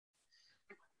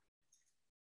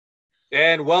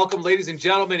And welcome, ladies and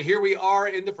gentlemen. Here we are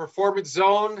in the Performance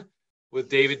Zone with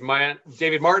David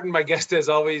Martin. My guest, as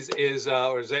always, is,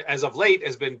 as of late,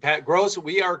 has been Pat Gross.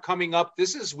 We are coming up.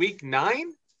 This is week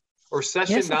 9 or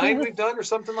session 9 we've done or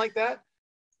something like that.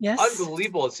 Yes.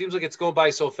 Unbelievable. It seems like it's going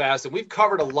by so fast. And we've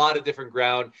covered a lot of different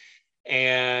ground.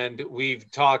 And we've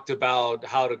talked about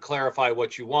how to clarify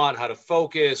what you want, how to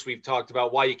focus. We've talked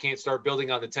about why you can't start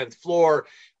building on the 10th floor.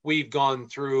 We've gone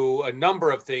through a number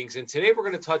of things. And today we're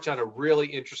going to touch on a really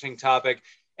interesting topic.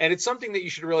 And it's something that you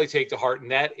should really take to heart.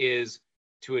 And that is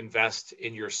to invest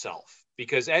in yourself.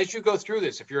 Because as you go through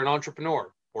this, if you're an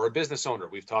entrepreneur or a business owner,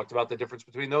 we've talked about the difference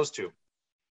between those two.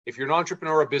 If you're an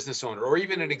entrepreneur or a business owner, or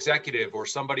even an executive or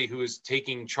somebody who is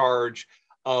taking charge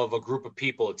of a group of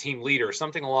people, a team leader,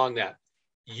 something along that,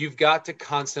 you've got to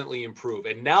constantly improve.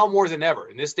 And now more than ever,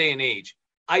 in this day and age,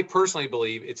 I personally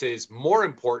believe it is more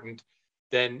important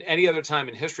than any other time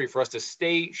in history for us to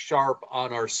stay sharp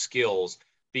on our skills,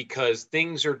 because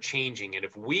things are changing. And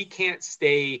if we can't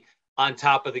stay on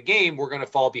top of the game, we're going to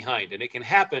fall behind. And it can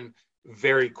happen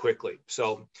very quickly.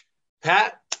 So,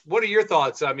 Pat, what are your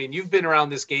thoughts? I mean, you've been around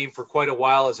this game for quite a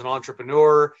while as an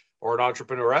entrepreneur or an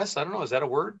entrepreneuress. I don't know. Is that a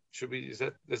word? Is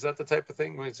that the type of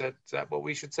thing? Is that what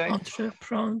we should say?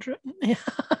 Entrepreneur. Yeah.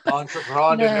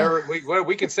 Entrepreneur. No.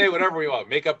 We can say whatever we want.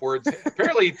 Make up words.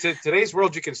 Apparently, today's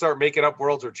world, you can start making up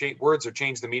words or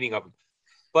change the meaning of them.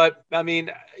 But I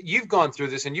mean, you've gone through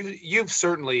this, and you've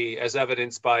certainly, as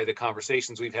evidenced by the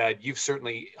conversations we've had, you've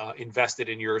certainly invested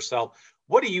in yourself.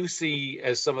 What do you see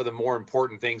as some of the more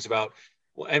important things about?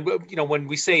 And when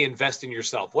we say invest in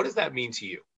yourself, what does that mean to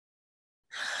you?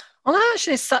 Well, I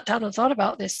actually sat down and thought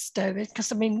about this, David,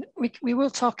 because I mean, we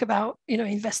will talk about,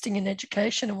 investing in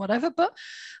education and whatever, but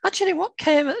actually what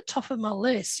came at the top of my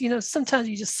list, sometimes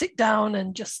you just sit down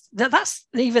and that's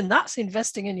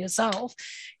investing in yourself,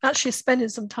 actually spending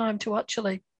some time to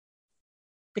actually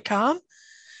be calm.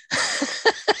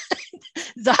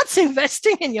 That's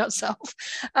investing in yourself,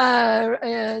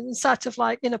 and sort of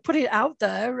like, put it out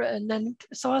there. And then,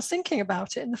 so I was thinking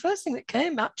about it. And the first thing that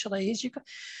came actually is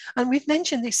and we've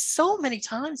mentioned this so many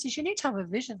times, is you need to have a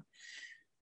vision.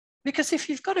 Because if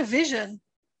you've got a vision,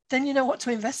 then you know what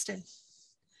to invest in.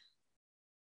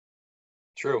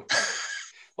 True.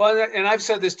 Well, and I've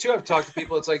said this too. I've talked to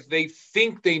people. It's like they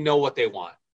think they know what they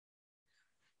want.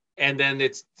 And then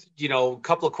it's, a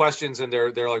couple of questions and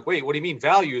they're like, wait, what do you mean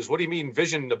values? What do you mean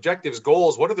vision, objectives,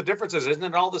 goals? What are the differences? Isn't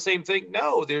it all the same thing?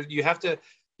 No, you have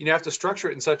to structure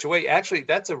it in such a way. Actually,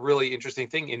 that's a really interesting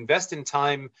thing. Invest in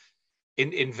time,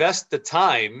 invest the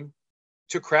time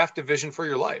to craft a vision for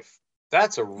your life.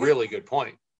 That's a really good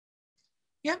point.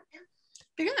 Yeah.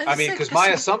 I mean, because my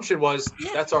assumption was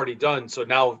that's already done. So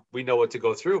now we know what to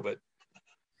go through, but.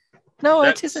 No,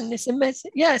 it isn't. It's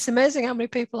amazing. Yeah, it's amazing how many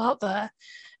people out there,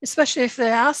 especially if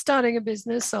they are starting a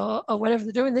business or whatever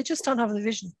they're doing, they just don't have the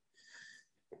vision.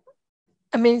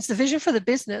 I mean, it's the vision for the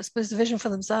business, but it's the vision for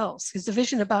themselves. It's the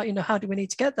vision about, how do we need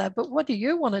to get there? But what do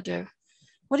you want to do?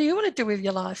 What do you want to do with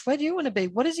your life? Where do you want to be?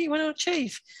 What is it you want to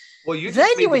achieve? Well, then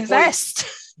you invest.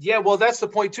 Yeah, well, that's the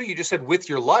point too. You just said with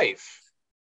your life.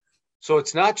 So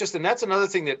it's not just, and that's another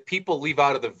thing that people leave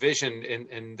out of the vision.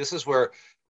 And this is where,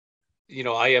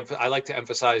 I like to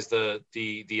emphasize the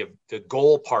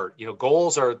goal part.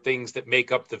 Goals are things that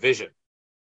make up the vision,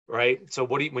 right? So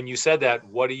when you said that,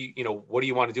 what do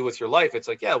you want to do with your life? It's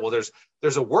like, yeah, well,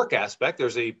 there's a work aspect,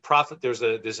 there's a profit, there's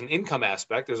an income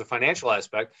aspect, there's a financial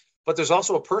aspect, but there's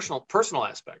also a personal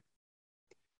aspect.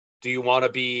 Do you want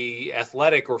to be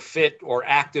athletic or fit or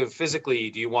active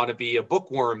physically? Do you want to be a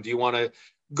bookworm? Do you want to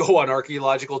go on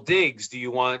archaeological digs? Do you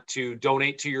want to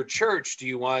donate to your church? Do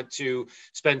you want to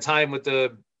spend time with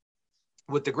the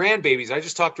grandbabies? I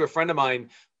just talked to a friend of mine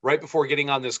right before getting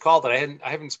on this call that I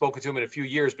haven't spoken to him in a few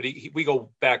years, but we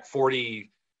go back 40,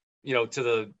 to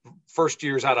the first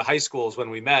years out of high school is when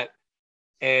we met.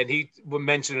 And he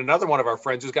mentioned another one of our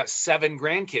friends who's got 7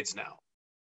 grandkids now.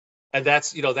 And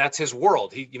that's his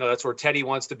world. That's where Teddy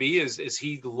wants to be is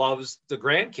he loves the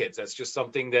grandkids. That's just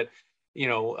something that,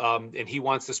 and he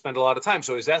wants to spend a lot of time.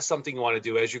 So is that something you want to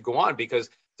do as you go on? Because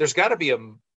there's got to be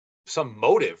some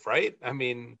motive, right? I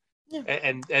mean, yeah.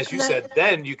 And as you said,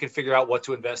 then you can figure out what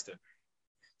to invest in.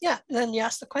 Yeah. And then you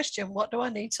ask the question, what do I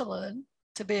need to learn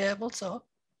to be able to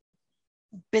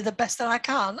be the best that I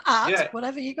can at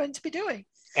whatever you're going to be doing?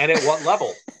 And at what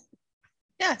level?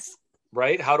 Yes.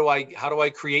 Right? How do I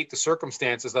create the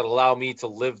circumstances that allow me to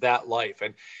live that life?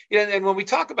 And and when we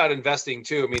talk about investing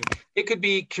too, I mean, it could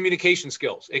be communication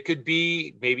skills. It could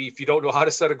be maybe if you don't know how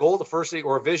to set a goal,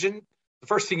 or a vision, the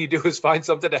first thing you do is find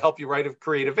something to help you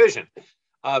create a vision.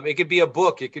 It could be a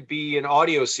book. It could be an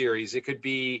audio series. It could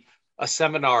be a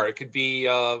seminar. It could be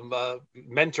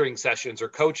mentoring sessions or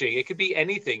coaching. It could be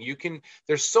anything.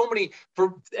 There's so many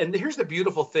and here's the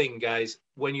beautiful thing, guys,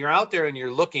 when you're out there and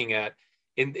you're looking at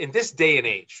in this day and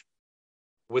age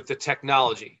with the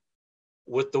technology,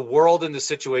 with the world and the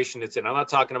situation it's in. I'm not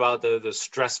talking about the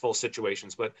stressful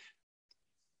situations, but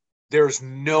there's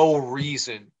no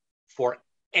reason for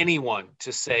anyone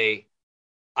to say,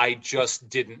 I just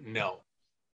didn't know.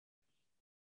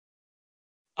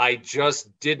 I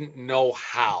just didn't know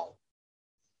how.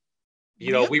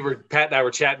 Pat and I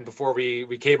were chatting before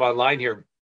we came online here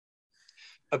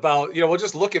about, we'll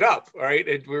just look it up. All right.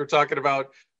 And we were talking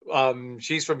about,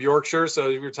 she's from Yorkshire. So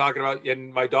we were talking about,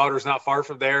 and my daughter's not far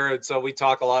from there. And so we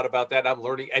talk a lot about that. I'm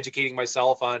educating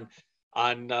myself on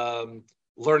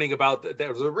learning about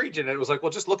the region. And it was like,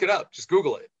 well, just look it up, just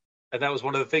Google it. And that was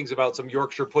one of the things about some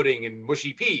Yorkshire pudding and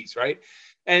mushy peas, right?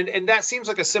 And that seems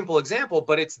like a simple example,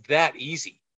 but it's that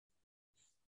easy.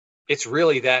 It's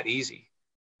really that easy,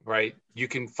 right? You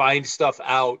can find stuff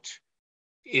out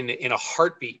in a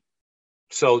heartbeat.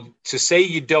 So to say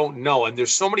you don't know, and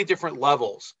there's so many different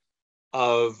levels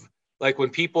of, like, when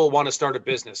people want to start a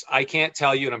business, I can't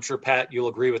tell you, and I'm sure, Pat, you'll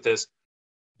agree with this,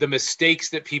 the mistakes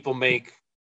that people make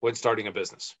when starting a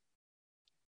business.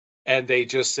 And they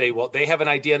just say, well, they have an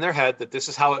idea in their head that this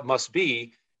is how it must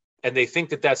be. And they think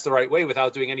that that's the right way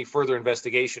without doing any further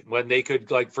investigation, when they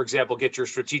could, like, for example, get your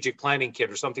strategic planning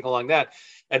kit or something along that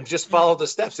and just follow the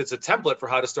steps. It's a template for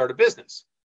how to start a business.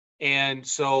 And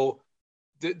so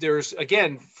there's,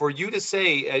 again, for you to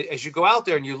say, as you go out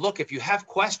there and you look, if you have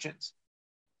questions,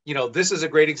 this is a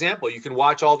great example. You can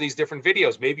watch all these different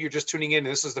videos. Maybe you're just tuning in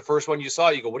and this is the first one you saw.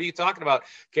 You go, what are you talking about?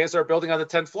 Can't start building on the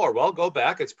 10th floor. Well, go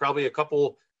back. It's probably a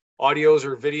couple audios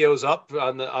or videos up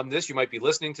on this. You might be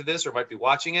listening to this or might be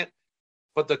watching it.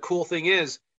 But the cool thing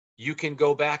is you can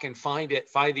go back and find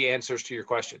the answers to your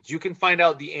questions. You can find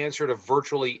out the answer to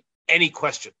virtually any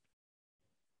question.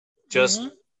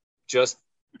 Just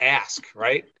ask,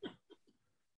 right?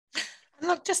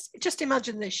 Look, just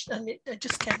imagine this, and it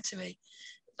just came to me.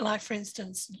 Like, for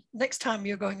instance, next time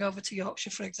you're going over to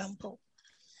Yorkshire, for example,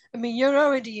 I mean, you're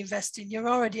already investing, you're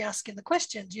already asking the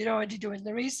questions, you're already doing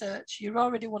the research, you're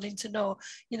already wanting to know,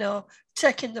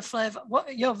 taking the flavor.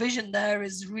 What your vision there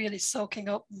is really soaking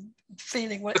up and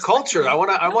feeling what the culture. I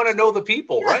want to know the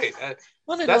people, yeah. Right?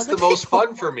 That's the most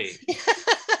fun for me.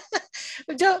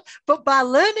 But by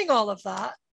learning all of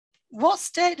that, what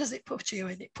state does it put you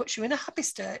in? It puts you in a happy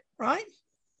state, right?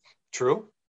 True.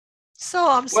 So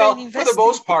I'm saying, for the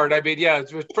most part, I mean, yeah,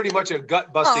 it's pretty much a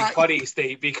gut-busting funny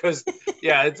state, because,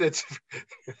 yeah, it's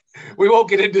we won't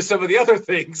get into some of the other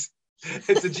things.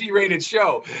 It's a G-rated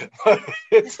show, but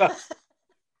it's. But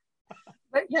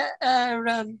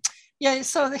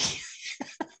So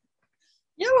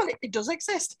well, it does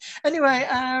exist anyway.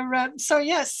 So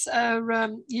yes,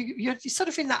 you're sort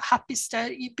of in that happy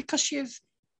state because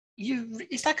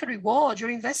it's like a reward.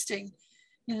 You're investing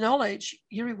your knowledge,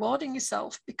 you're rewarding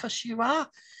yourself because you are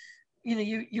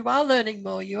learning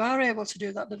more, you are able to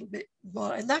do that little bit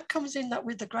more, and that comes in that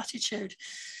with the gratitude.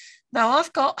 Now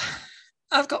I've got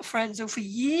friends who for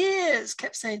years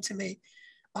kept saying to me,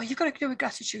 oh, you've got to do a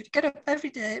gratitude, get up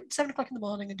every day at 7 o'clock in the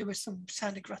morning and do some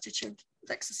sound of gratitude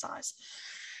exercise.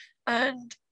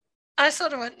 And I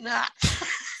sort of went, nah.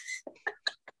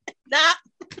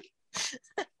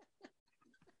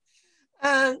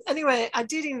 Anyway, I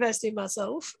did invest in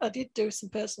myself. I did do some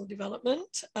personal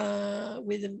development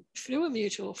through a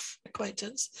mutual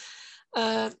acquaintance.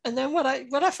 And then what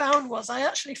I found was I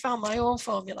actually found my own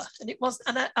formula,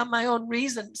 and my own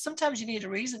reason. Sometimes you need a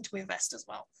reason to invest as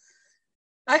well.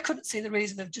 I couldn't see the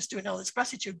reason of just doing all this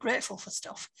gratitude, grateful for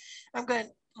stuff. I'm going,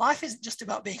 life isn't just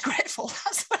about being grateful.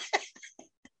 That's what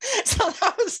so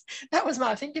that was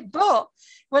my thinking. But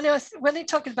when they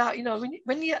talk about,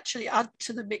 when you actually add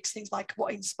to the mix things like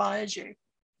what inspires you,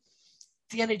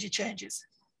 the energy changes.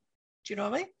 Do you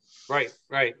know what I mean?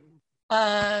 Right.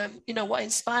 What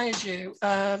inspires you.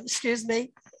 Excuse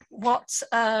me. What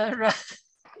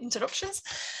interruptions?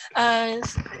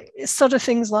 Sort of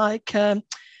things like.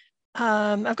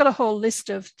 I've got a whole list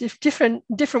of different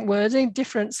wording,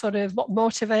 different sort of what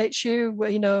motivates you,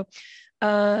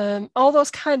 all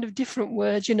those kind of different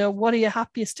words, what are you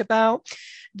happiest about?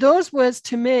 Those words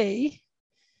to me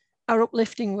are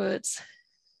uplifting words.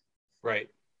 Right.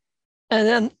 And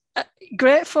then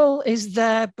grateful is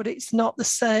there, but it's not the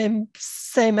same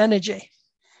energy.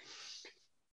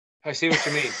 I see what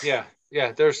you mean. Yeah.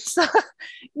 Yeah, there's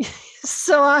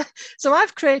so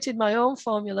I've created my own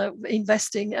formula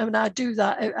investing, and I do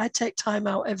that. I take time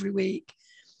out every week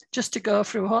just to go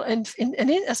through and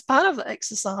as part of the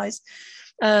exercise,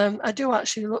 I do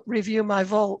actually review my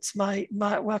vaults, my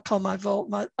what I call my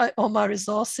vault, all my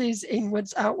resources,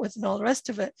 inwards, outwards, and all the rest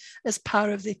of it as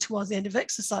part of towards the end of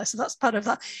exercise. So that's part of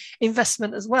that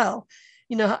investment as well.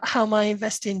 You know, how am I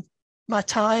investing my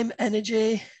time,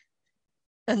 energy,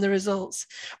 and the results?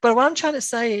 But what I'm trying to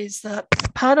say is that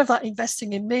part of that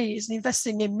investing in me is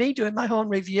investing in me doing my own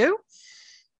review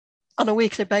on a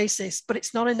weekly basis, but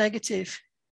it's not a negative.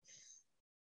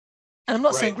 And I'm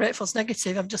not saying grateful's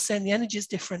negative. I'm just saying the energy is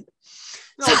different.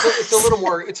 No, it's a little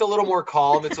more. It's a little more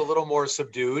calm. It's a little more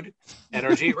subdued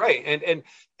energy, right?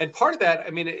 And part of that, I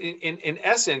mean, in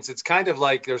essence, it's kind of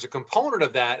like there's a component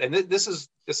of that, and this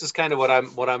is kind of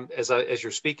what I'm as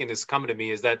you're speaking is coming to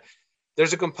me is that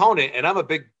there's a component, and I'm a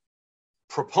big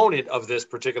proponent of this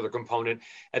particular component,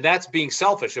 and that's being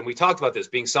selfish. And we talked about this,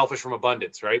 being selfish from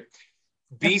abundance, right?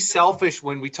 Be selfish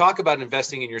when we talk about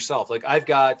investing in yourself. Like I've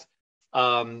got.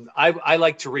 I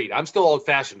like to read. I'm still old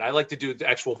fashioned. I like to do the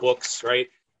actual books, right?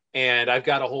 And I've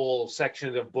got a whole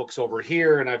section of books over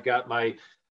here, and I've got my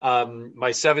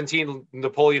 17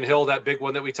 Napoleon Hill, that big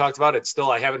one that we talked about. It's still,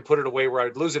 I haven't put it away where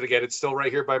I'd lose it again. It's still right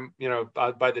here by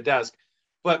the desk.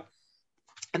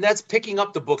 And that's picking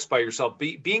up the books by yourself,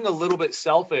 being a little bit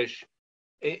selfish,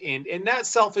 and not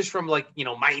selfish from like,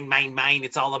 mine.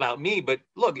 It's all about me. But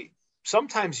look,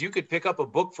 sometimes you could pick up a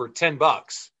book for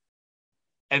 $10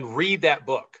 and read that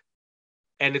book.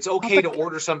 And it's okay to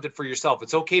order something for yourself.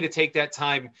 It's okay to take that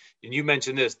time. And you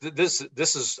mentioned this.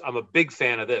 This is, I'm a big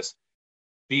fan of this,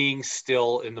 being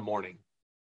still in the morning.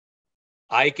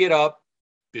 I get up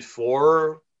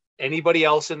before anybody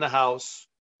else in the house,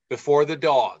 before the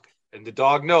dog. And the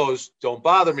dog knows, don't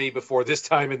bother me before this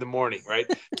time in the morning, right?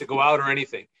 To go out or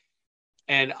anything.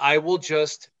 And I will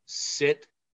just sit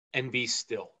and be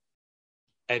still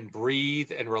and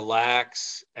breathe and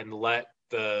relax and let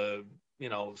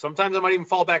sometimes I might even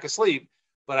fall back asleep,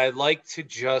 but I like to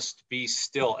just be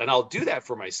still, and I'll do that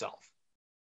for myself.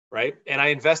 Right. And I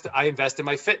invest in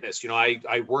my fitness.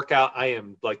 I work out. I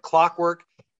am like clockwork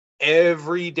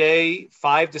every day,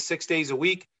 5 to 6 days a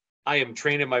week. I am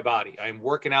training my body. I'm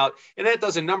working out, and that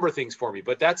does a number of things for me,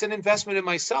 but that's an investment in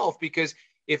myself, because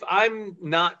if I'm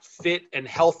not fit and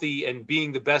healthy and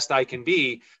being the best I can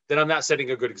be, then I'm not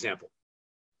setting a good example.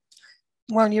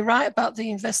 Well, you're right about the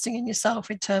investing in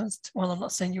yourself in terms, well, I'm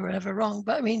not saying you were ever wrong,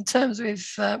 but I mean, in terms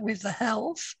with the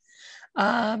health,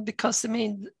 because I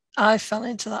mean, I fell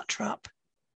into that trap,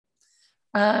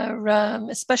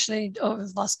 especially over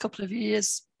the last couple of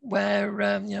years where,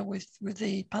 with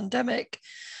the pandemic,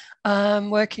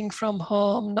 working from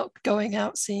home, not going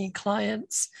out, seeing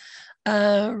clients,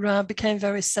 became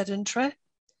very sedentary.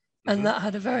 And that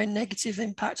had a very negative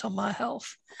impact on my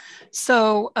health.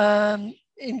 So,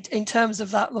 in terms of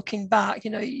that, looking back,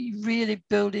 you really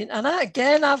building, and I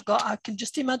can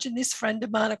just imagine this friend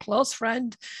of mine, a close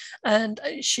friend, and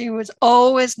she was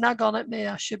always nag on at me.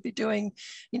 I should be doing,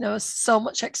 so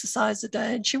much exercise a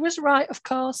day. And she was right, of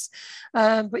course.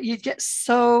 But you get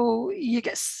so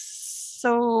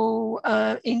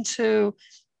into,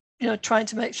 trying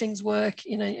to make things work,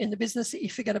 in the business that you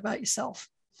forget about yourself.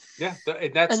 Yeah.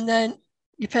 And then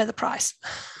you pay the price.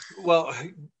 Well,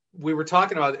 we were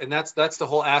talking about, and that's the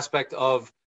whole aspect of,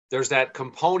 there's that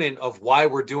component of why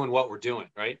we're doing what we're doing,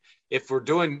 right? If we're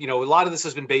doing, a lot of this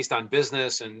has been based on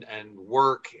business and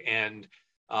work, and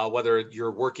whether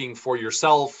you're working for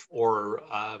yourself or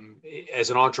as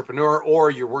an entrepreneur,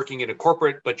 or you're working in a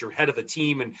corporate, but you're head of a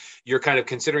team and you're kind of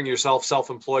considering yourself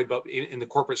self-employed, but in the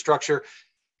corporate structure,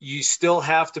 you still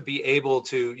have to be able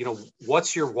to,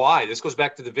 what's your why? This goes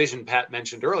back to the vision Pat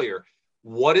mentioned earlier.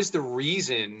 What is the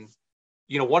reason?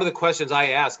 One of the questions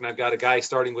I ask, and I've got a guy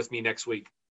starting with me next week.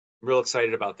 I'm real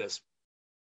excited about this.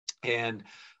 And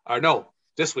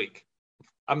this week.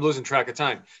 I'm losing track of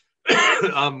time.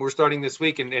 We're starting this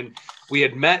week, and we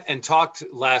had met and talked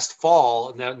last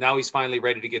fall. Now he's finally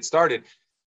ready to get started.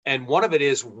 And one of it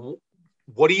is,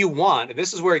 what do you want? And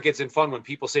this is where it gets in fun when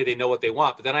people say they know what they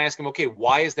want. But then I ask them, okay,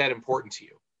 why is that important to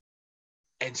you?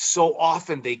 And so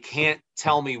often they can't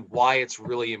tell me why it's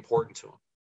really important to them.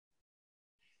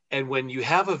 And when you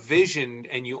have a vision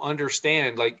and you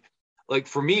understand, like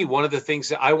for me, one of the things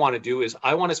that I want to do is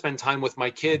I want to spend time with my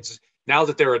kids now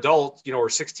that they're adults, or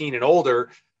 16 and older.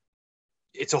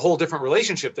 It's a whole different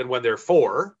relationship than when they're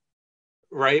 4,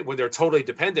 right? When they're totally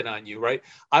dependent on you, right?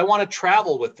 I want to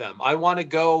travel with them. I want to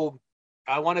go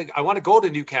to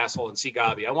Newcastle and see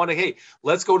Gabi. Hey,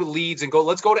 let's go to Leeds and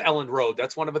let's go to Ellen Road.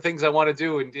 That's one of the things I want to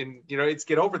do. And it's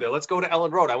get over there. Let's go to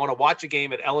Ellen Road. I want to watch a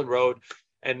game at Ellen Road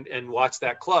and watch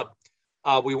that club.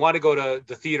 We want to go to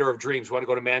the Theatre of Dreams. We want to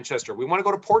go to Manchester. We want to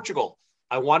go to Portugal.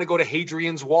 I want to go to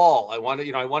Hadrian's Wall. I want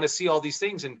to see all these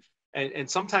things. And And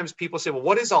sometimes people say, well,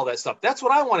 what is all that stuff? That's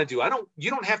what I want to do. You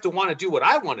don't have to want to do what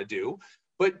I want to do,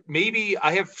 but maybe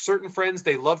I have certain friends,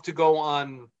 they love to go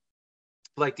on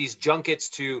like these junkets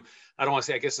to, I don't want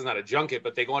to say, I guess it's not a junket,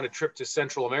 but they go on a trip to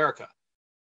Central America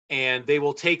and they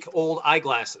will take old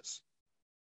eyeglasses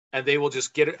and they will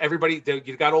just get everybody,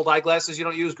 you got old eyeglasses you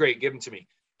don't use? Great, give them to me.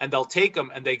 And they'll take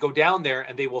them and they go down there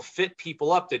and they will fit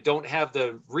people up that don't have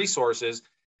the resources.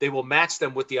 They will match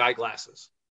them with the eyeglasses.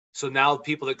 So now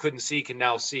people that couldn't see can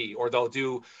now see, or they'll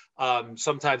do,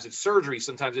 sometimes it's surgery,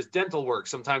 sometimes it's dental work,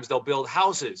 sometimes they'll build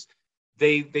houses.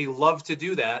 They love to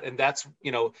do that. And that's,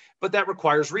 but that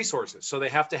requires resources. So they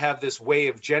have to have this way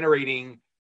of generating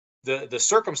the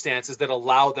circumstances that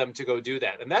allow them to go do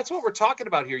that. And that's what we're talking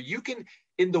about here. You can,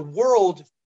 in the world,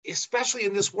 especially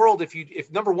in this world,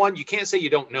 if number one, you can't say you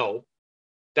don't know,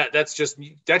 that just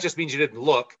means you didn't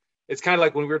look. It's kind of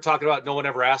like when we were talking about no one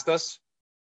ever asked us.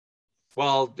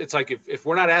 Well, it's like if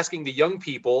we're not asking the young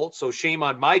people, so shame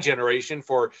on my generation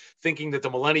for thinking that the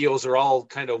millennials are all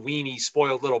kind of weenie,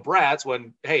 spoiled little brats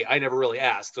when, hey, I never really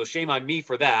asked. So shame on me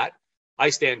for that. I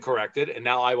stand corrected. And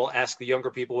now I will ask the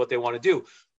younger people what they want to do.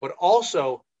 But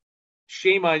also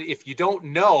shame on if you don't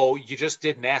know, you just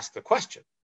didn't ask the question.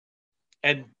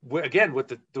 And again, with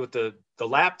the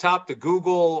laptop, the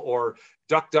Google or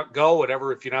DuckDuckGo,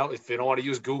 whatever, if you don't want to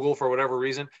use Google for whatever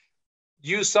reason,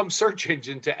 use some search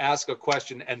engine to ask a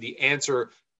question, and the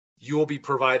answer, you will be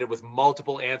provided with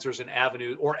multiple answers and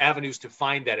avenues to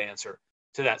find that answer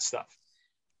to that stuff.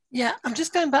 Yeah, I'm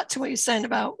just going back to what you're saying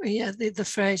about the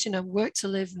phrase, work to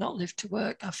live, not live to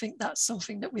work. I think that's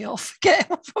something that we all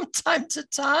forget from time to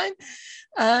time.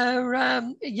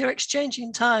 You're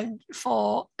exchanging time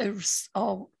for,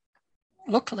 or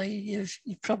luckily you've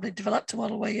probably developed a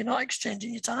model where you're not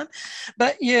exchanging your time,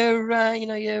 but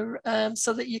you're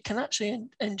so that you can actually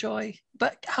enjoy.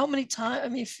 But how many times? I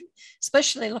mean,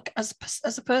 especially look as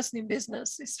a person in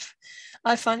business,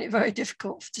 I find it very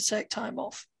difficult to take time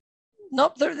off.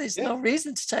 Not that there's no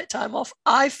reason to take time off.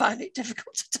 I find it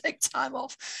difficult to take time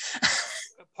off.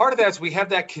 Part of that is we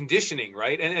have that conditioning,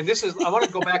 right? And this is, I want to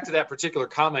go back to that particular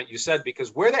comment you said,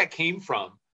 because where that came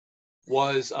from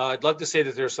was, I'd love to say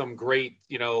that there's some great,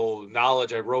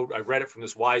 knowledge I read it from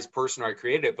this wise person, or I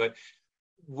created it, but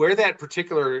where that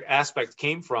particular aspect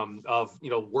came from of,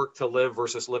 work to live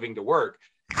versus living to work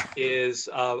is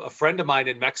a friend of mine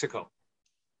in Mexico.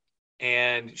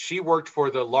 And she worked for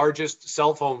the largest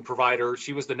cell phone provider.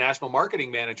 She was the national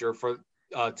marketing manager for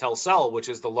Telcel, which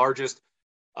is the largest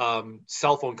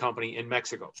cell phone company in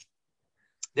Mexico.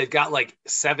 They've got like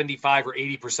 75 or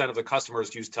 80% of the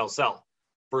customers use Telcel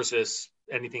versus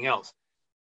anything else.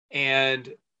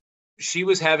 And she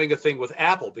was having a thing with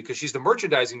Apple because she's the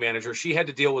merchandising manager. She had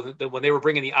to deal with it when they were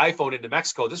bringing the iPhone into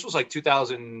Mexico. This was like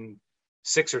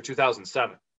 2006 or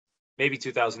 2007, maybe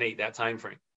 2008, that time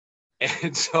frame.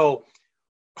 And so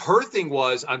her thing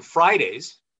was on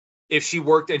Fridays, if she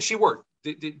worked, and she worked,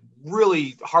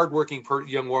 really hardworking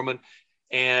young woman.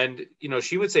 And,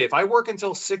 she would say, if I work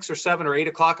until 6 or 7 or 8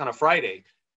 o'clock on a Friday,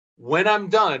 when I'm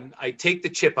done, I take the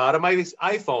chip out of my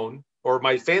iPhone or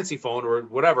my fancy phone or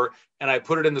whatever, and I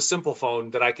put it in the simple phone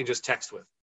that I can just text with.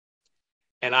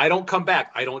 And I don't come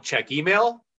back. I don't check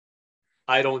email.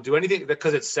 I don't do anything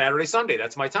because it's Saturday, Sunday.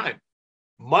 That's my time.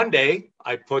 Monday,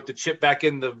 I put the chip back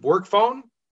in the work phone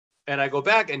and I go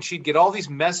back, and she'd get all these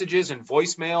messages and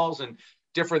voicemails and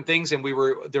different things. And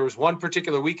there was one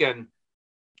particular weekend,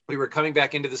 we were coming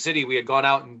back into the city. We had gone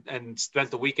out and spent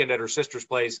the weekend at her sister's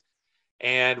place.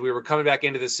 And we were coming back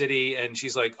into the city, and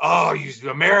she's like, "Oh,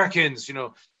 you Americans, And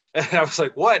I was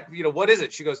like, "What? What is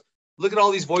it?" She goes, "Look at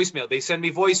all these voicemails. They send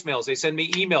me voicemails. They send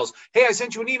me emails. Hey, I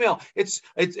sent you an email. It's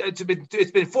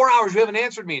been 4 hours. You haven't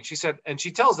answered me." And she said, and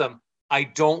she tells them, "I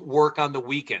don't work on the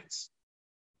weekends."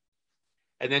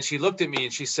 And then she looked at me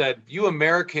and she said, "You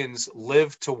Americans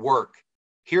live to work.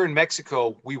 Here in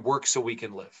Mexico, we work so we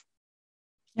can live."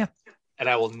 Yeah. And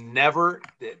I will never,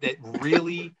 that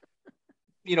really,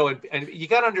 and you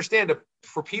got to understand,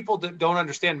 for people that don't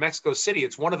understand Mexico City,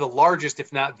 it's one of the largest,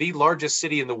 if not the largest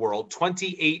city in the world,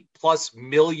 28 plus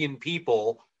million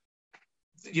people.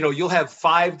 You'll have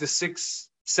 5 to 6,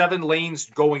 7 lanes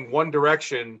going one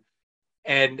direction.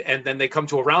 And then they come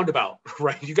to a roundabout,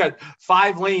 right? You got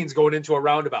 5 lanes going into a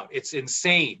roundabout. It's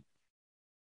insane.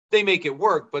 They make it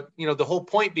work. But, the whole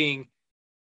point being,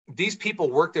 these people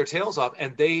work their tails off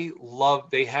and they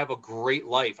have a great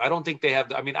life. I don't think they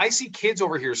have, I see kids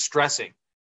over here stressing,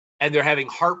 and they're having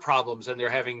heart problems and they're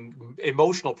having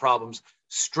emotional problems,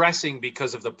 stressing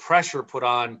because of the pressure put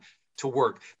on to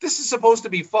work. This is supposed to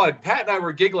be fun. Pat and I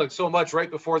were giggling so much right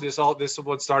before this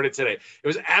one started today. It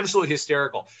was absolutely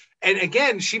hysterical. And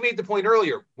again, she made the point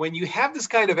earlier, when you have this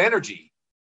kind of energy,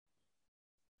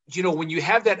 when you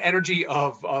have that energy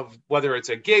of whether it's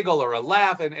a giggle or a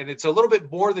laugh, and it's a little bit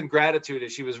more than gratitude,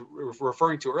 as she was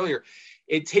referring to earlier,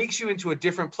 it takes you into a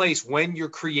different place when you're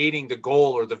creating the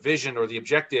goal or the vision or the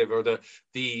objective or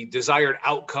the desired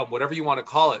outcome, whatever you want to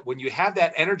call it. When you have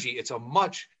that energy, it's a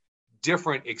much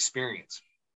different experience.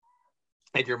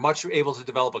 And you're much able to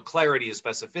develop a clarity, a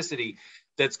specificity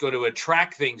that's going to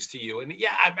attract things to you. And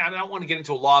yeah, I don't want to get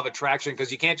into a law of attraction,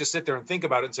 because you can't just sit there and think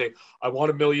about it and say, I want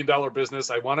 $1 million business.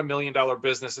 I want $1 million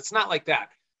business. It's not like that.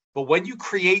 But when you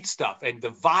create stuff and the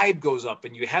vibe goes up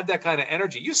and you have that kind of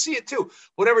energy, you see it too.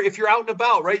 Whatever, if you're out and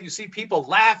about, right, you see people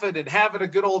laughing and having a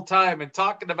good old time and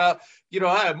talking about,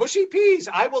 mushy peas.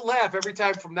 I will laugh every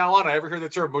time from now on I ever hear the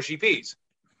term mushy peas.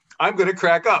 I'm going to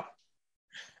crack up.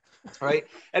 Right.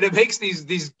 And it makes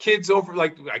these kids over,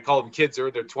 like I call them kids, they're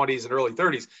in their 20s and early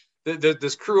 30s.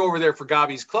 This crew over there for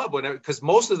Gabi's Club, because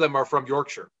most of them are from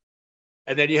Yorkshire.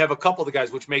 And then you have a couple of the guys,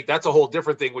 that's a whole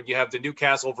different thing when you have the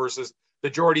Newcastle versus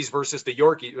the Geordies versus the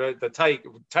Yorkie, the Tyke.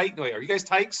 Are you guys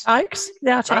Tykes? Tykes,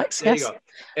 yeah, Tykes. Right? There you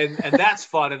go. And that's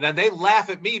fun. And then they laugh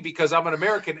at me because I'm an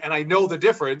American and I know the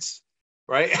difference,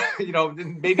 right?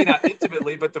 Maybe not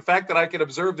intimately, but the fact that I can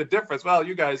observe the difference. Well,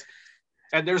 you guys.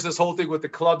 And there's this whole thing with the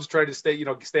clubs trying to stay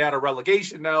out of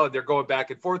relegation now, and they're going back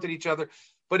and forth at each other.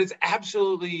 But it's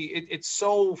absolutely, it's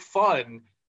so fun,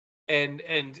 and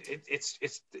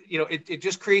it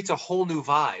just creates a whole new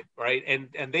vibe, right?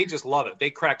 And they just love it. They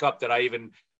crack up that I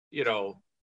even,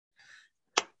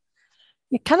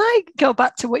 Can I go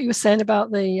back to what you were saying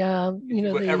about the, yeah,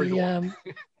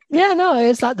 no,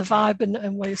 it's like the vibe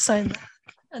and what you're saying,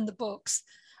 and the books.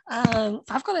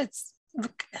 I've got it.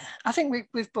 I think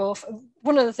we've both,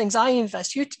 one of the things I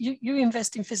invest, you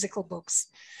invest in physical books,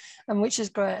 and which is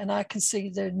great. And I can see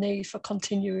the need for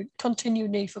continued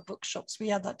need for bookshops. We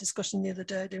had that discussion the other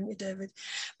day, didn't we, David?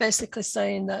 Basically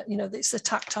saying that, it's a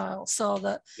tactile, so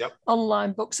that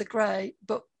online books are great,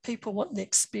 but people want the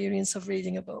experience of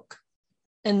reading a book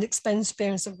and the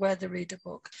experience of where they read a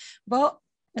book. But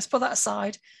let's put that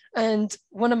aside. And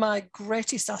one of my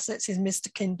greatest assets is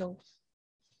Mr. Kindle.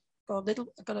 I've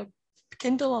got a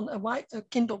Kindle on a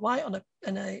Kindle white on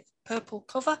a purple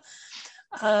cover,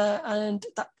 and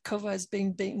that cover has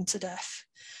been beaten to death,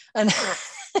 and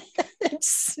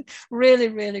it's really,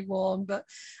 really worn. But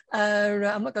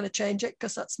I'm not going to change it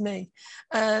because that's me.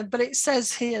 But it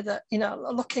says here that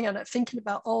looking at it, thinking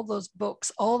about all those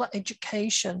books, all that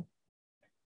education,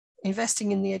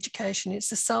 investing in the education, it's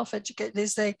the self-educate.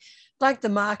 There's like the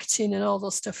marketing and all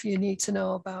those stuff you need to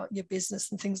know about your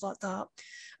business and things like that.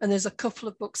 And there's a couple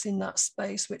of books in that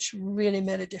space which really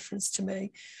made a difference to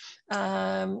me.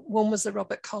 One was the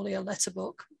Robert Collier letter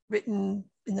book, written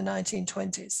in the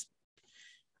 1920s.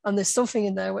 And there's something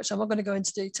in there which I'm not going to go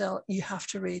into detail. You have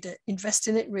to read it, invest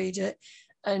in it, read it.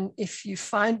 And if you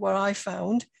find what I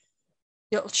found,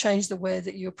 it'll change the way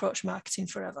that you approach marketing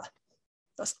forever.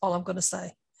 That's all I'm going to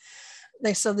say.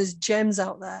 So there's gems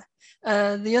out there.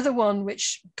 The other one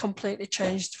which completely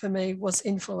changed for me was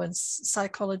Influence,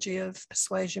 Psychology of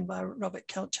Persuasion by Robert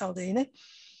Cialdini.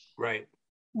 Right.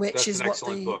 Which That's is an what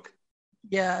excellent book.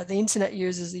 Yeah, the internet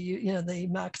users, the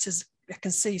marketers, I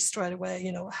can see straight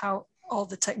away, how all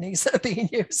the techniques that are being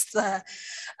used there.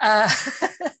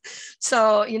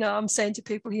 So, I'm saying to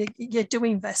people, you do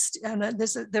invest. And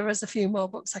there is a few more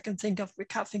books I can think of. We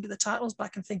can't think of the titles, but I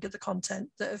can think of the content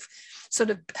that have sort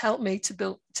of helped me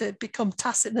to become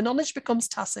tacit. The knowledge becomes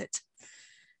tacit.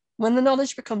 When the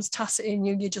knowledge becomes tacit in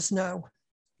you, you just know.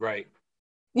 Right.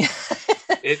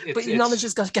 But your knowledge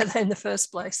has got to get there in the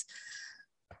first place.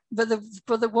 But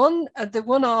the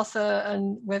one author,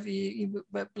 and whether you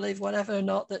believe whatever or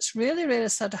not, that's really, really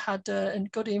had a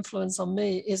good influence on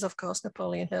me is, of course,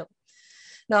 Napoleon Hill.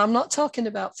 Now, I'm not talking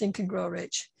about Think and Grow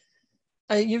Rich.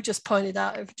 You just pointed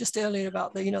out just earlier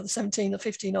about the 17 or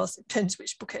 15, or depends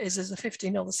which book it is the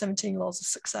 15 or the 17 laws of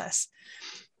success.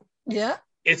 Yeah.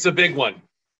 It's a big one.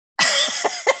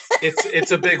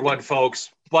 It's a big one, folks,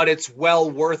 but it's well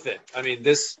worth it. I mean,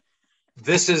 this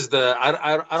is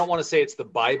I don't want to say it's the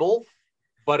Bible,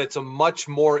 but it's a much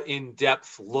more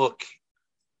in-depth look.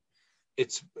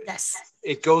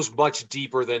 It goes much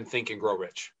deeper than Think and Grow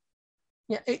Rich.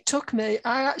 Yeah, it took me.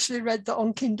 I actually read that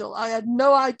on Kindle. I had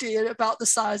no idea about the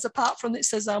size, apart from it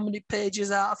says how many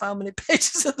pages out of how many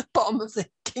pages at the bottom of the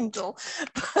Kindle.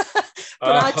 But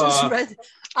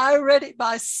I read it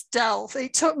by stealth.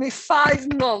 It took me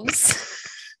 5 months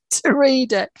to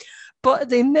read it. But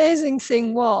the amazing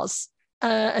thing was,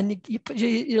 and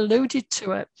you alluded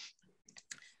to it,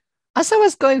 as I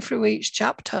was going through each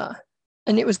chapter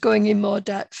and it was going in more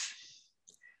depth,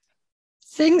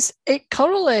 it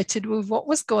correlated with what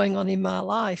was going on in my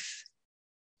life.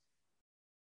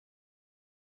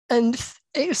 And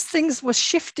things were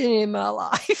shifting in my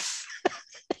life.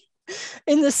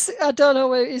 I don't know,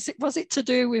 was it to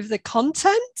do with the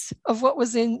content of what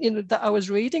was in, that I was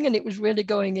reading, and it was really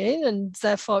going in, and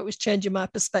therefore it was changing my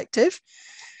perspective.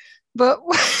 But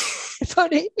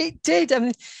it did. I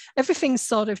mean, everything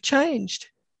sort of changed.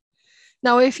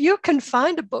 Now, if you can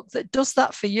find a book that does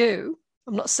that for you,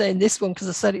 I'm not saying this one because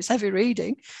I said it's heavy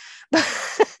reading,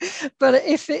 but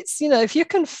if it's, if you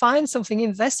can find something,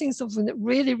 invest in something that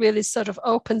really, really sort of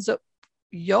opens up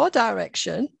your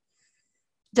direction,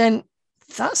 then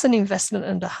that's an investment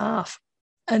and a half.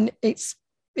 And it's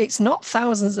not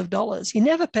thousands of dollars. You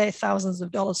never pay thousands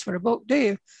of dollars for a book, do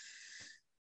you?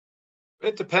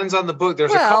 It depends on the book.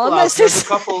 There's a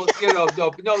couple,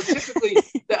 typically,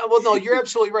 no, you're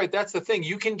absolutely right. That's the thing.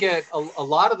 You can get a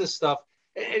lot of this stuff,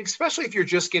 especially if you're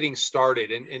just getting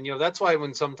started. And that's why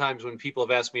sometimes when people have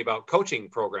asked me about coaching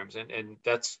programs, and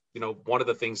that's, one of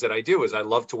the things that I do is I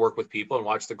love to work with people and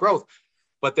watch the growth.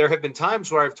 But there have been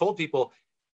times where I've told people,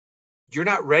 you're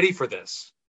not ready for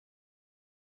this.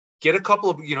 Get a couple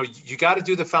of, you got to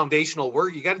do the foundational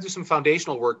work. You got to do some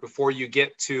foundational work before you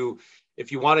get to,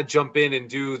 if you want to jump in and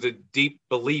do the deep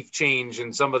belief change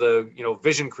and some of the,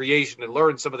 vision creation and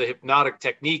learn some of the hypnotic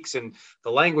techniques and the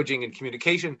languaging and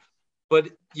communication, but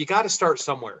you got to start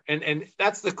somewhere. And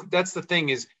that's the thing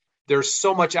is there's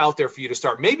so much out there for you to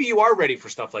start. Maybe you are ready for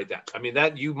stuff like that. I mean,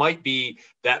 that you might be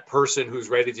that person who's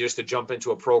ready to jump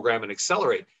into a program and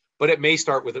accelerate, but it may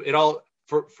start with it all.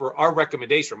 For our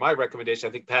recommendation, or my recommendation,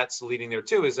 I think Pat's leading there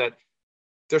too, is that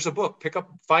there's a book.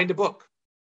 Find a book.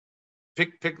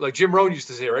 Pick like Jim Rohn used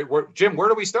to say, right? Jim, where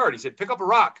do we start? He said, pick up a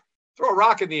rock, throw a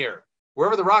rock in the air.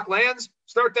 Wherever the rock lands,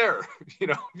 start there.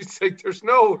 It's like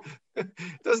it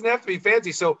doesn't have to be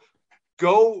fancy. So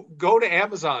go to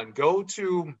Amazon, go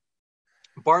to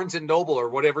Barnes and Noble or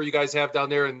whatever you guys have down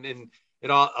there in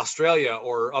Australia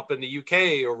or up in the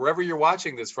UK or wherever you're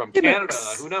watching this from, Canada,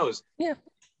 who knows? Yeah.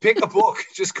 Pick a book,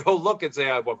 just go look and say,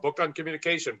 I have a book on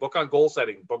communication, book on goal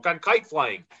setting, book on kite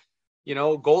flying,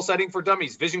 goal setting for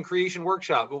dummies, vision creation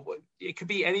workshop. It could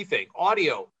be anything.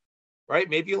 Audio, right?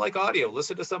 Maybe you like audio.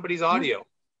 Listen to somebody's audio.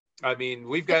 I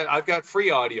mean, I've got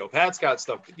free audio. Pat's got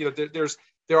stuff.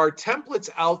 There are templates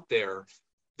out there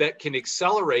that can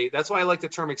accelerate. That's why I like the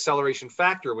term acceleration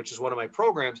factor, which is one of my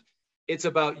programs. It's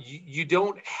about you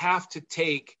don't have to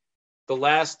take the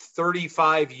last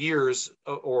 35 years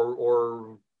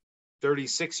or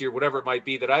 36 years, whatever it might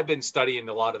be, that I've been studying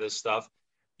a lot of this stuff.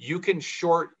 You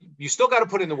still got to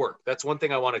put in the work. That's one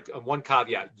thing one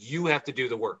caveat. You have to do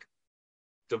the work.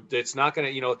 It's not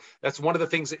going to, that's one of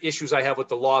the issues I have with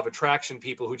the law of attraction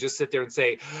people who just sit there and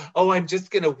say, oh, I'm just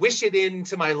going to wish it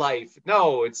into my life.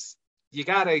 No, you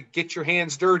got to get your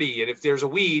hands dirty. And if there's a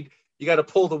weed, you got to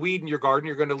pull the weed in your garden.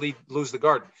 You're going to lose the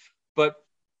garden. But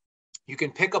you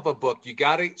can pick up a book. You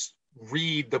got to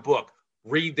read the book,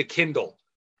 read the Kindle,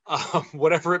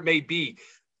 whatever it may be.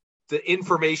 The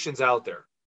information's out there.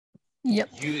 Yep.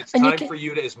 It's time for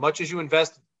you to, as much as you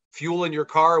invest fuel in your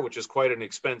car, which is quite an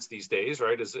expense these days,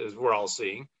 right? As we're all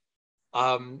seeing.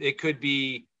 It could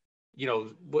be,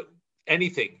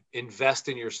 anything. Invest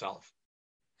in yourself.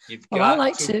 You've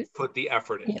got to put the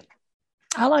effort in. Yeah.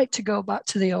 I like to go back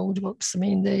to the old books. I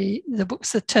mean, the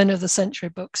books, the turn of the century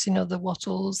books, the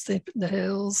Wattles, the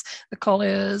Hills, the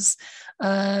Colliers,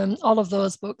 all of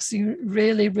those books. You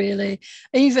really, really,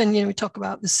 even, we talk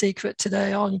about The Secret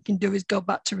today, all you can do is go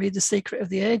back to read The Secret of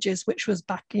the Ages, which was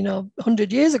back,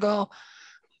 100 years ago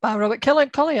by Robert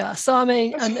Collier. So, I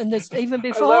mean, and there's even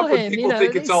before him, people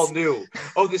think it's all new.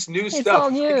 Oh, this new stuff. It's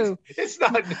all new. It's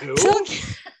not new.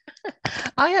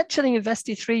 I actually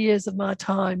invested 3 years of my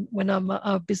time when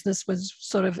our business was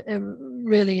sort of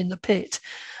really in the pit,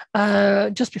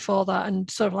 just before that, and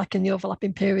sort of like in the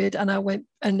overlapping period. And I went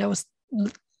and I was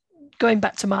going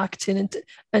back to marketing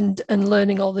and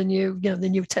learning all the new, the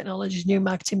new technologies, new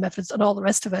marketing methods, and all the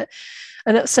rest of it.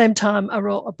 And at the same time, I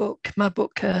wrote my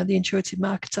book, The Intuitive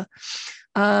Marketer,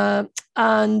 and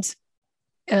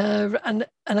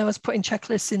I was putting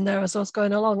checklists in there as I was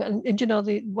going along. And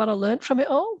what I learned from it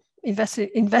all?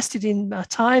 Invested in my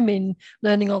time in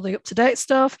learning all the up-to-date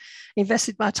stuff,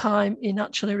 invested my time in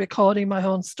actually recording my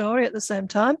own story at the same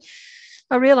time.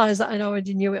 I realized that I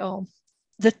already knew it all.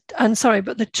 But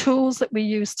the tools that we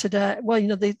use today,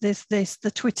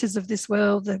 the Twitters of this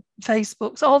world, the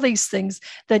Facebooks, all these things,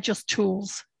 they're just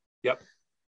tools. Yep.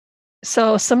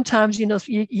 So sometimes,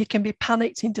 you can be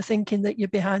panicked into thinking that you're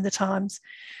behind the times.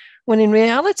 When in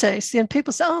reality, see,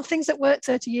 people say, oh, things that worked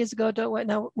 30 years ago don't work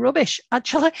now. Rubbish,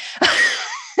 actually.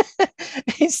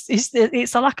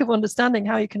 It's a lack of understanding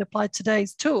how you can apply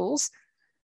today's tools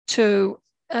to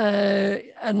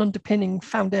an underpinning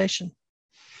foundation.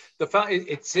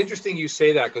 It's interesting you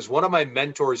say that, because one of my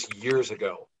mentors years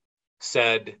ago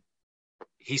said,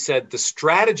 the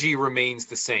strategy remains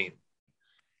the same.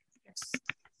 Yes.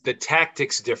 The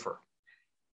tactics differ.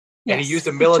 Yes, and he used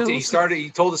a military.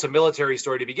 He told us a military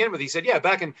story to begin with. He said, yeah,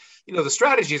 back in, the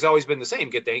strategy has always been the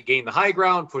same. Gain the high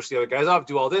ground, push the other guys off,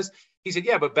 do all this. He said,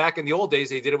 yeah, but back in the old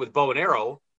days, they did it with bow and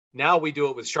arrow. Now we do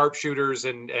it with sharpshooters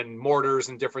and mortars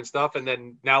and different stuff. And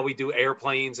then now we do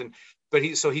airplanes.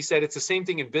 He said, it's the same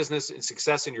thing in business and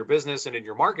success in your business and in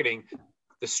your marketing.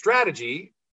 The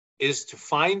strategy is to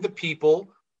find the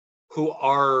people who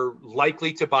are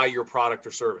likely to buy your product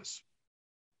or service.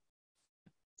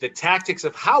 The tactics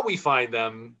of how we find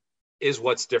them is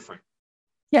what's different.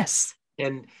 Yes.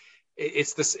 And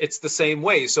it's the same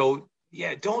way. So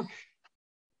yeah, don't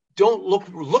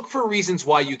look for reasons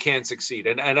why you can't succeed.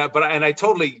 And I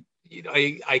totally,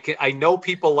 I know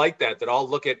people like that I'll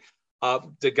look at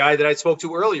the guy that I spoke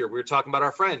to earlier. We were talking about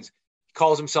our friends. He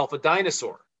calls himself a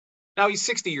dinosaur. Now he's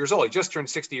 60 years old. He just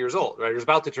turned 60 years old, right? He's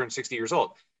about to turn 60 years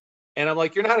old. And I'm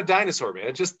like, you're not a dinosaur,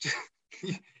 man. Just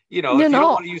if you don't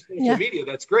want to use social media,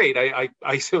 that's great. I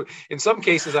in some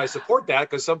cases I support that,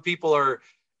 because some people are,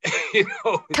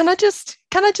 Can I just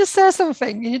say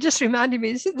something? You just reminded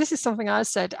me. This is something I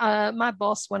said. My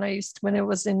boss, when I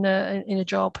was in a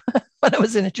job,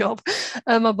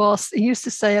 my boss, he used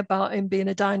to say about him being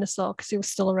a dinosaur because he was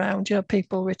still around.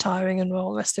 People retiring and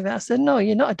all the rest of it. I said, no,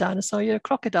 you're not a dinosaur. You're a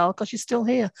crocodile because you're still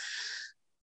here.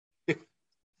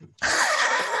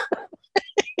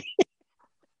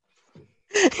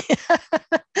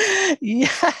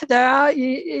 Yeah, there are.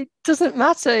 It doesn't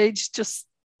matter. It's just,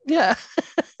 yeah.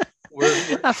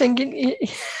 I think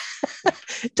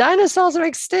dinosaurs are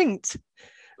extinct.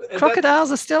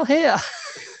 Crocodiles are still here.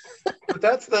 But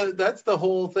that's the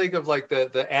whole thing of like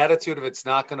the attitude of it's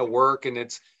not going to work, and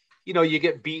it's, you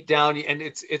get beat down, and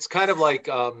it's kind of like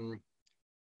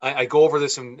I go over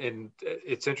this, and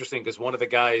it's interesting because one of the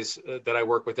guys that I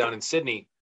work with down in Sydney,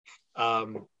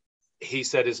 he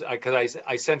said, because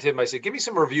I sent him, I said, give me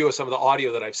some review of some of the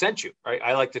audio that I've sent you, right?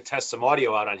 I like to test some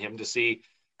audio out on him to see,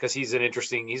 because he's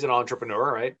an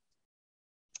entrepreneur, right?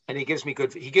 And he gives me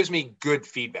good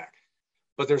feedback.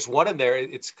 But there's one in there,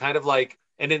 it's kind of like,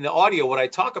 and in the audio, what I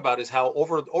talk about is how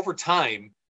over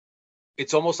time,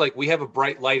 it's almost like we have a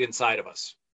bright light inside of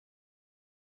us.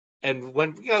 And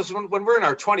when we're in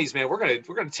our 20s, man, we're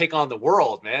gonna take on the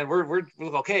world, man. We're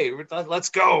okay. Let's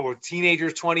go. We're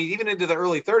teenagers, 20s, even into the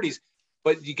early 30s.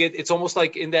 But it's almost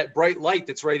like in that bright light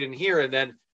that's right in here, and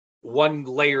then one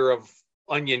layer of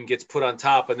onion gets put on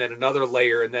top, and then another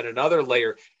layer, and then another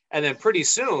layer, and then pretty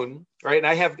soon, right? And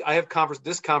I have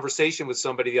this conversation with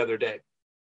somebody the other day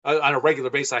on a regular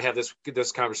basis. I have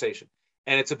this conversation,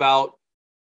 and it's about,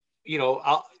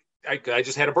 I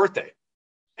just had a birthday.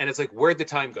 And it's like, where'd the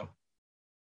time go?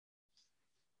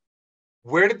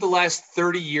 Where did the last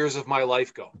 30 years of my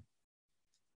life go?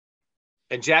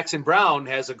 And Jackson Browne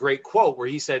has a great quote where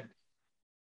he said,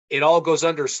 it all goes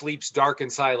under sleep's dark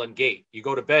and silent gate. You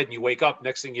go to bed and you wake up,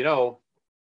 next thing you know,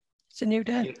 it's a new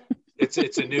day. It's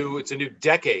a new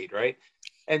decade, right?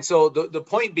 And so the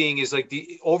point being is like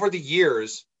over the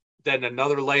years, then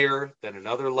another layer, then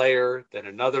another layer, then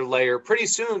another layer. Pretty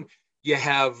soon you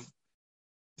have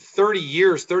 30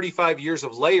 years, 35 years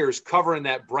of layers covering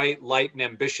that bright light and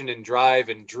ambition and drive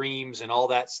and dreams and all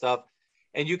that stuff.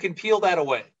 And you can peel that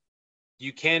away.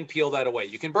 You can peel that away.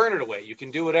 You can burn it away. You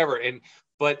can do whatever.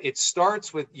 But it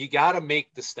starts with, you got to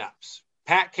make the steps.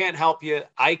 Pat can't help you.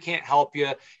 I can't help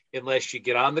you unless you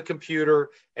get on the computer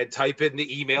and type in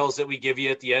the emails that we give you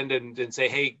at the end and say,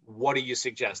 hey, what do you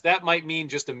suggest? That might mean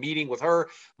just a meeting with her,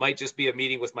 might just be a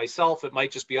meeting with myself. It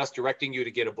might just be us directing you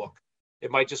to get a book. It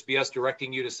might just be us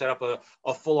directing you to set up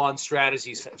a full-on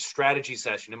strategy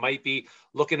session. It might be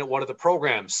looking at one of the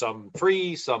programs, some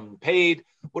free, some paid,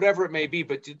 whatever it may be.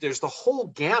 But there's the whole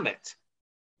gamut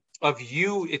of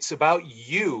you. It's about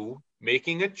you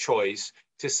making a choice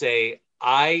to say,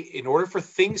 in order for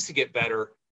things to get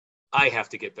better, I have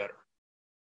to get better.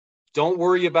 Don't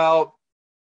worry about,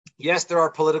 yes, there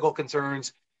are political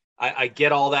concerns. I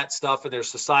get all that stuff, and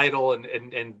there's societal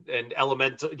and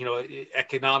elemental,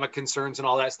 economic concerns and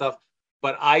all that stuff.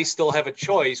 But I still have a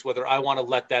choice whether I want to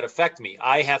let that affect me.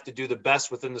 I have to do the best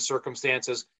within the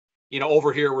circumstances.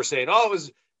 Over here we're saying,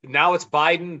 now it's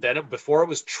Biden. Then before it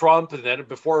was Trump, and then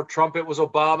before Trump it was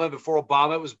Obama. Before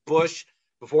Obama it was Bush.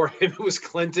 Before him it was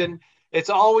Clinton. It's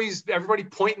always everybody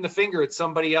pointing the finger at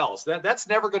somebody else. That's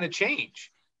never going to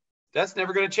change. That's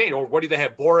never going to change. Or what do they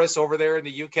have? Boris over there in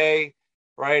the UK,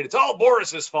 right? It's all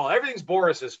Boris's fault. Everything's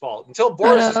Boris's fault. Until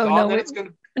Boris is gone, then it's going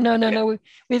to. No.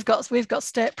 We've got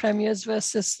state premiers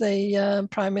versus the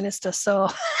prime minister. So.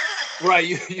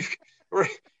 Right. Right.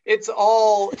 It's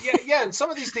all yeah. And some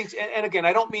of these things, and again,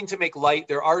 I don't mean to make light.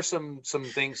 There are some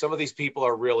things. Some of these people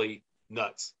are really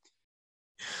nuts.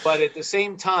 But at the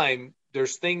same time,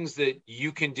 there's things that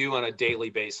you can do on a daily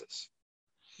basis.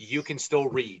 You can still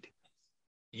read.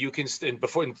 You can, and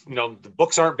before, the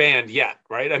books aren't banned yet,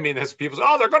 right? I mean, as people say,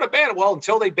 oh, they're going to ban it. Well,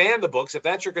 until they ban the books, if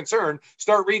that's your concern,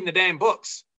 start reading the damn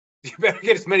books. You better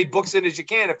get as many books in as you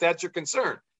can if that's your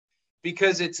concern.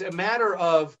 Because it's a matter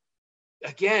of,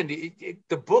 again,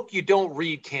 the book you don't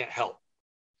read can't help.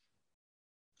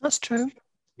 That's true.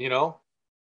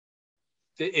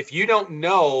 If you don't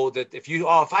know that, if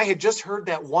I had just heard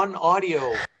that one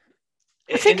audio.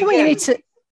 I think what you need to,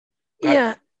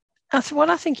 what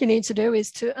I think you need to do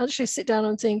is to actually sit down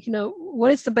and think,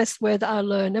 what is the best way that I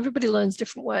learn? Everybody learns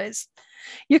different ways.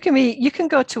 You can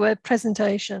go to a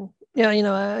presentation,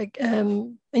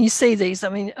 and you see these. I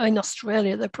mean, in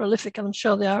Australia, they're prolific, and I'm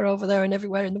sure they are over there and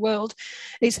everywhere in the world.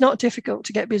 It's not difficult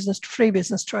to get free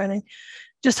business training.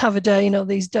 Just have a day,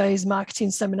 these days,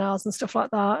 marketing seminars and stuff like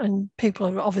that. And people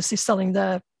are obviously selling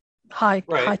their high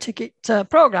ticket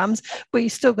programs, but you're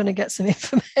still going to get some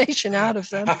information out of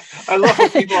them. I love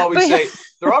what people always say.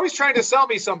 They're always trying to sell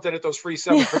me something at those free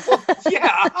seminars. Well,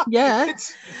 yeah.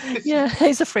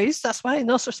 It's a free. That's why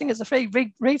no such thing as a free.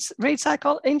 Read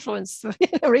Psycho Influence.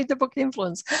 Read the book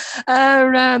Influence.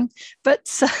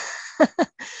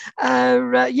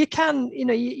 You can,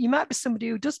 you might be somebody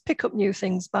who does pick up new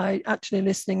things by actually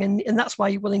listening, and that's why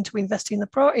you're willing to invest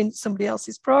in somebody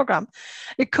else's program.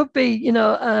 It could be,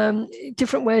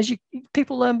 different ways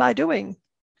people learn by doing.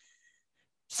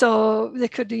 So they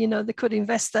could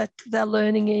invest their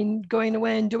learning in going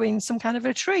away and doing some kind of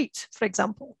retreat, for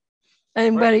example,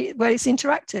 and where it's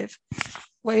interactive.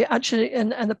 Where you actually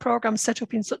and the program set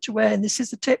up in such a way, and this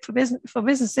is a tip for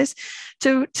businesses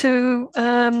to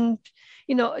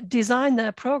design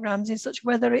their programs in such a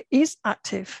way that it is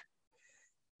active,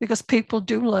 because people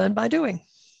do learn by doing,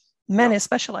 men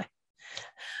especially.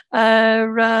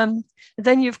 Then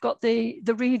you've got the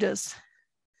readers,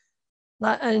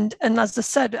 and as I've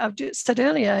said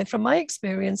earlier, from my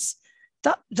experience,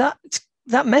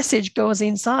 that message goes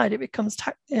inside; it becomes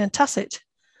tacit.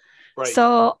 Right.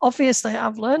 So obviously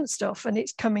I've learned stuff and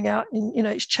it's coming out and,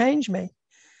 it's changed me.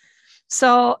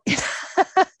 So,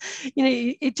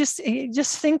 you just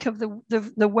think of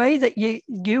the way that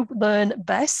you learn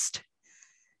best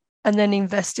and then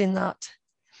invest in that.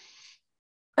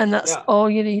 And that's all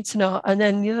you need to know. And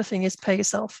then the other thing is pay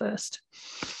yourself first.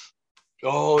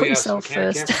 Oh, Put yourself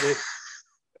first.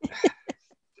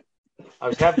 I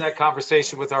was having that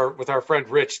conversation with our friend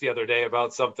Rich the other day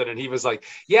about something, and he was like,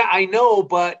 "Yeah, I know,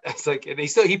 but it's like," and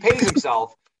he pays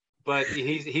himself, but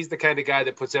he's the kind of guy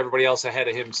that puts everybody else ahead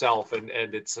of himself, and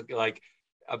it's like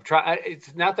I'm trying.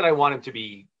 It's not that I want him to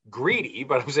be greedy,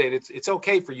 but I'm saying it's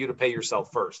okay for you to pay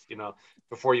yourself first,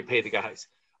 before you pay the guys.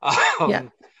 But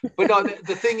no,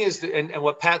 the thing is, and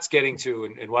what Pat's getting to,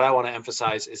 and what I want to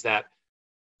emphasize is that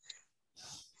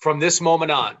from this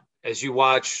moment on, as you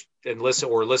watch and listen,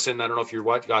 I don't know if you're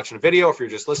watching a video, or if you're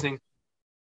just listening,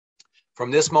 from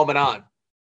this moment on,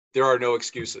 there are no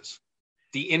excuses.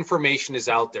 The information is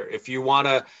out there. If you want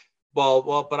to,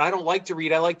 but I don't like to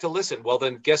read, I like to listen. Well,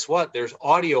 then guess what? There's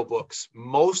audiobooks.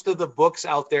 Most of the books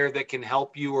out there that can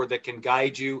help you or that can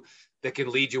guide you, that can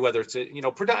lead you, whether it's,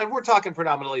 we're talking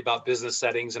predominantly about business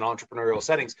settings and entrepreneurial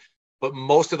settings, but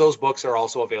most of those books are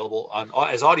also available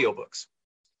as audiobooks.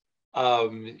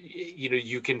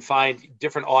 You can find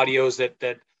different audios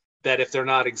that if they're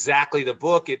not exactly the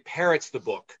book, it parrots the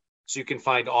book. So you can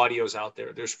find audios out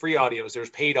there. There's free audios, there's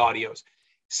paid audios.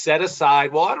 Set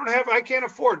aside, I can't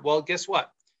afford. Well, guess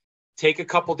what? Take a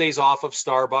couple days off of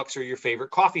Starbucks or your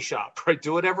favorite coffee shop, right?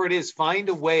 Do whatever it is. Find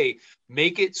a way,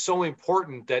 make it so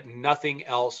important that nothing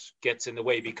else gets in the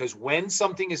way. Because when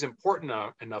something is important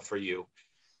enough for you,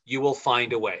 you will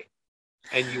find a way.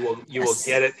 And you will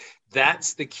get it.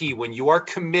 That's the key. When you are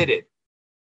committed,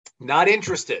 not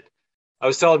interested. I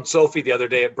was telling Sophie the other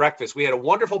day at breakfast, we had a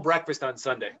wonderful breakfast on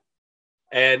Sunday.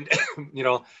 And,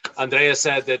 Andrea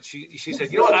said that she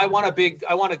said, what, I want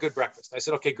a good breakfast. I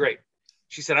said, okay, great.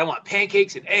 She said, I want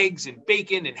pancakes and eggs and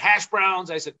bacon and hash browns.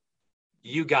 I said,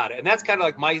 you got it. And that's kind of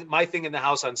like my thing in the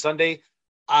house on Sunday.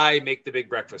 I make the big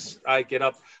breakfast. I get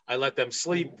up, I let them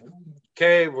sleep.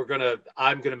 Okay,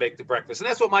 I'm going to make the breakfast. And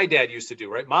that's what my dad used to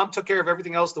do, right? Mom took care of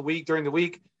everything else during the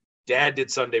week. Dad did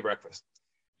Sunday breakfast.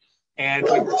 And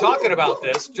we were talking about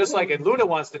this, just like, and Luna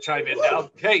wants to chime in now.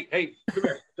 Hey, come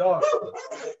here, dog.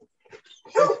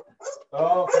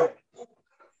 Okay.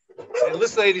 And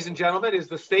this, ladies and gentlemen, is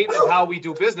the state of how we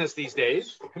do business these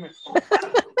days. Come here.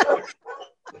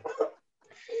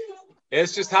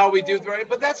 It's just how we do it, right?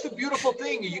 But that's the beautiful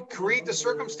thing. You create the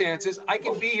circumstances. I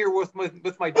can be here with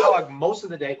my dog most of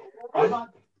the day. Come on.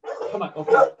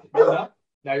 Okay.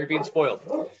 Now you're being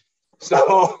spoiled.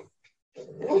 So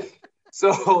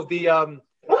the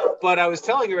but I was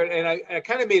telling her, and I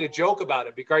kind of made a joke about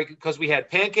it because we had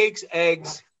pancakes,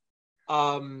 eggs,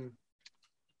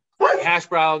 hash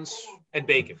browns, and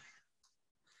bacon.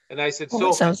 And I said,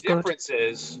 so the difference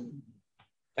is,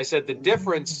 I said,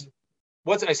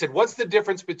 what's the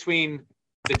difference between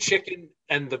the chicken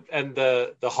and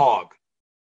the hog?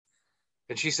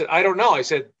 And she said, I don't know. I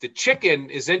said, the chicken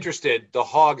is interested, the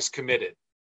hog's committed.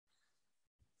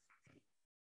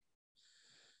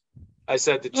 I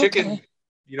said, the chicken,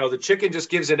 the chicken just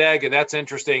gives an egg and that's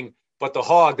interesting, but the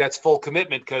hog, that's full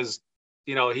commitment because,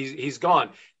 he's gone.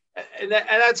 And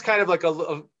that's kind of like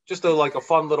a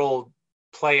fun little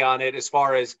play on it, as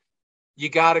far as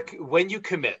when you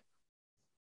commit,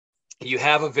 you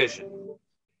have a vision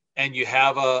and you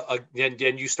have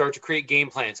then you start to create game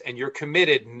plans and you're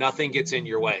committed, nothing gets in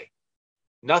your way.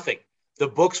 Nothing. The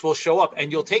books will show up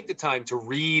and you'll take the time to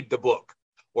read the book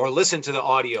or listen to the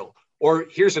audio. Or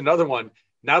here's another one,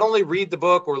 not only read the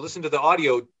book or listen to the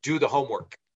audio, do the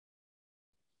homework.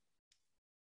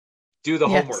 Do the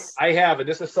homework. I have, and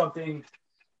this is something,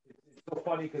 it's so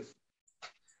funny because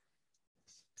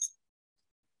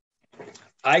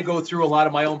I go through a lot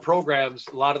of my own programs,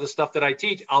 a lot of the stuff that I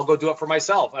teach, I'll go do it for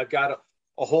myself. I've got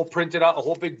a whole printed out, a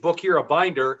whole big book here, a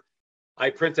binder.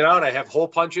 I print it out. I have hole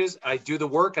punches. I do the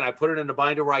work and I put it in a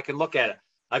binder where I can look at it.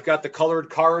 I've got the colored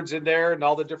cards in there and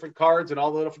all the different cards and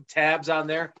all the different tabs on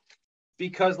there.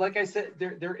 Because like I said,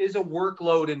 there is a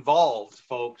workload involved,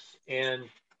 folks. And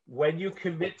when you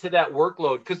commit to that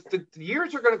workload, because the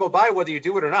years are going to go by whether you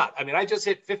do it or not. I mean, I just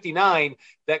hit 59.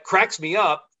 That cracks me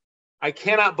up. I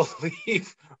cannot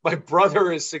believe my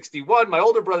brother is 61. My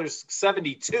older brother's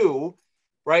 72,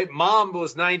 right? Mom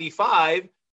was 95.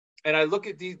 And I look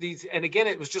at these, and again,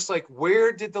 it was just like,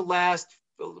 where did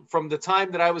from the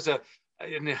time that I was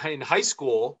in high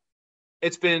school,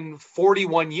 it's been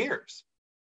 41 years.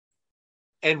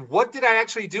 And what did I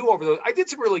actually do over those? I did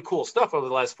some really cool stuff over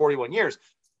the last 41 years,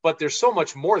 but there's so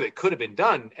much more that could have been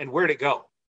done. And where'd it go?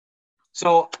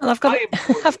 So I've got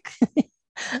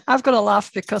to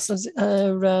laugh because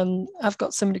I've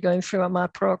got somebody going through on my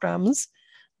programs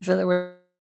that we're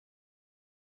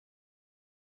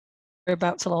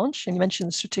about to launch, and you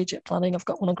mentioned strategic planning. I've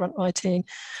got one on grant writing,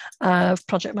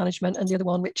 project management, and the other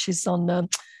one which is on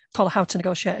called How to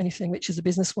Negotiate Anything, which is a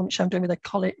business one which I'm doing with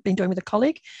a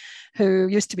colleague who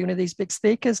used to be one of these big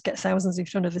speakers, get thousands in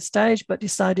front of the stage, but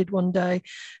decided one day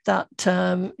that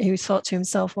he thought to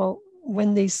himself, well,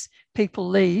 when these people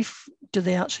leave, do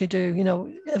they actually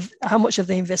do, how much have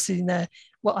they invested in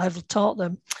what I've taught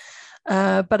them?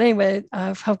 But anyway,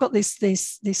 I've got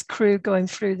this crew going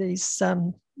through these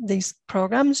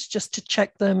programs just to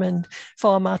check them and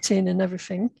formatting and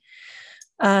everything.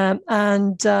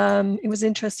 It was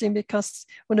interesting because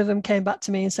one of them came back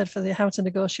to me and said for the How to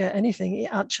Negotiate Anything, he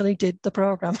actually did the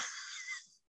program.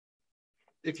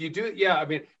 If you do, yeah, I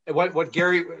mean, what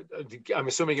Gary, I'm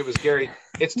assuming it was Gary,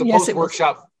 it's the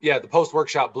post-workshop, the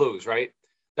post-workshop blues, right?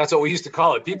 That's what we used to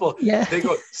call it. People, they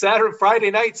go Friday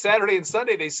night, Saturday and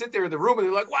Sunday, they sit there in the room and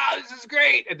they're like, wow, this is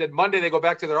great. And then Monday they go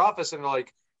back to their office and they're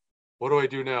like, what do I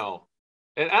do now?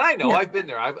 And I know I've been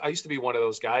there. I used to be one of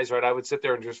those guys, right? I would sit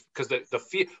there and just, because the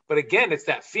feel, but again, it's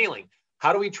that feeling.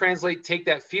 How do we take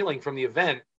that feeling from the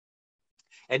event?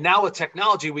 And now with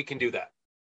technology, we can do that,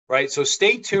 right? So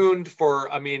stay tuned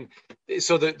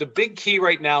so the big key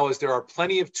right now is there are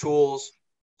plenty of tools.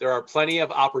 There are plenty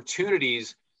of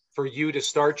opportunities for you to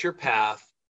start your path.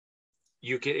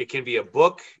 It can be a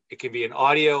book, it can be an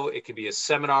audio, it can be a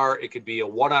seminar, it could be a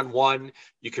one-on-one.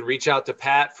 You can reach out to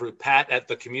Pat through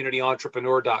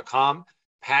pat@thecommunityentrepreneur.com,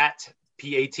 Pat,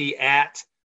 P-A-T, at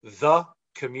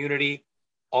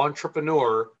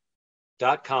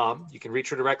thecommunityentrepreneur.com. You can reach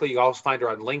her directly. You can also find her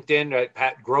on LinkedIn at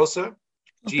Pat Grosse.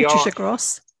 Patricia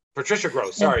Gross. Patricia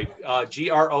Gross, sorry, Grosse. You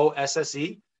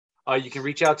can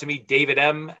reach out to me, David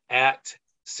M. at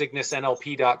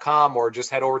cygnusnlp.com, or just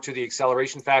head over to the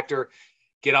Acceleration Factor,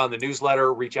 get on the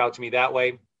newsletter, reach out to me that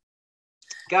way.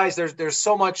 Guys, there's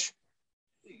so much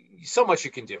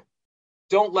you can do.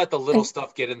 Don't let the little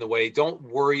stuff get in the way. Don't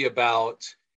worry about,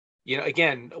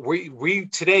 again, we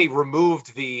today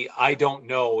removed the I don't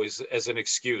know as an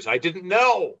excuse. I didn't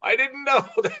know.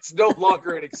 That's no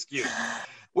longer an excuse.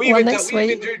 We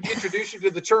introduced you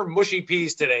to the term mushy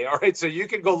peas today. All right. So you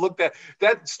can go look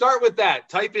that start with that,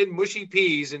 type in mushy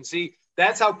peas and see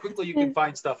that's how quickly you can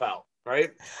find stuff out.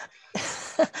 Right.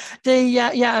 And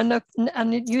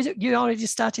you already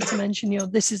started to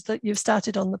mention, this is that you've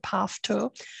started on the path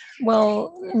tour.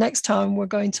 Well, next time we're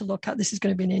going to look at, this is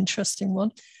going to be an interesting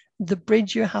one, the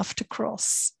bridge you have to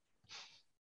cross.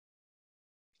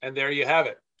 And there you have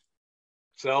it.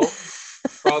 So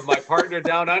from my partner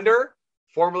down under,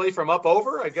 formerly from up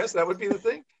over, I guess that would be the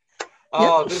thing.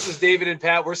 Oh, This is David and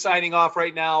Pat. We're signing off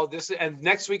right now. And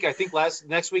next week, I think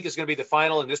next week is going to be the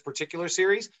final in this particular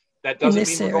series. That doesn't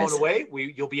mean we're going away.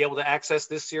 You'll be able to access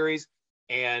this series.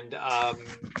 And,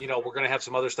 we're going to have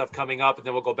some other stuff coming up, and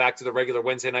then we'll go back to the regular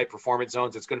Wednesday night performance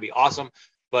zones. It's going to be awesome.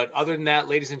 But other than that,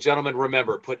 ladies and gentlemen,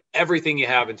 remember, put everything you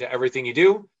have into everything you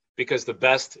do, because the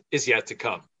best is yet to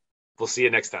come. We'll see you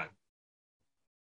next time.